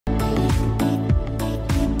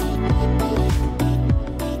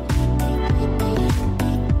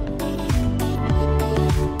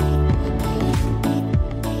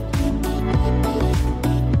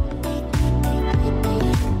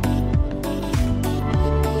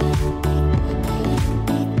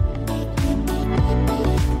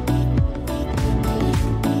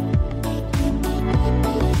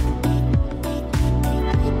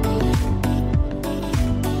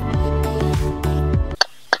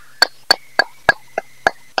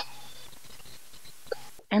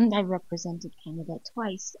And I represented Canada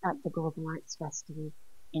twice at the Global Arts Festival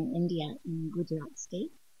in India, in Gujarat State,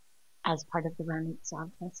 as part of the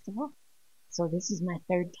Ranotsav Festival. So this is my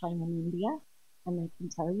third time in India, and I can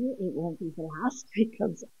tell you it won't be the last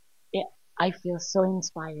because I feel so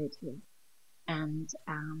inspired here. And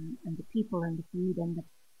the people and the food and the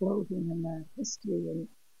clothing and the history and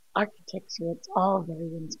architecture, it's all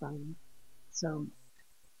very inspiring. So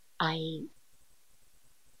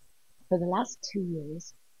for the last 2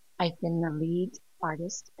 years, I've been the lead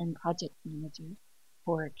artist and project manager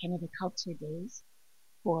for Canada Culture Days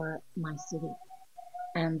for my city.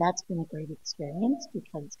 And that's been a great experience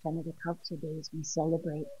because Canada Culture Days, we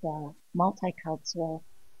celebrate the multicultural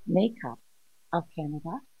makeup of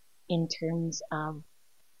Canada in terms of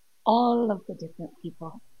all of the different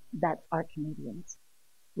people that are Canadians.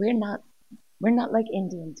 We're not like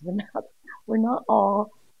Indians. We're not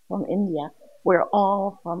all from India. We're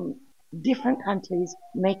all from different countries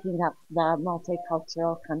making up the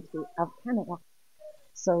multicultural country of Canada.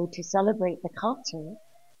 So to celebrate the culture,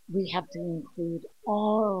 we have to include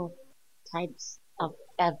all types of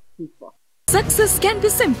people. Success can be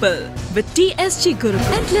simple with TSG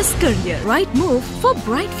Gurukul. Endless career. Right move for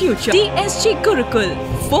bright future. TSG Gurukul.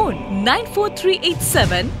 Phone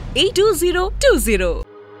 94387 82020.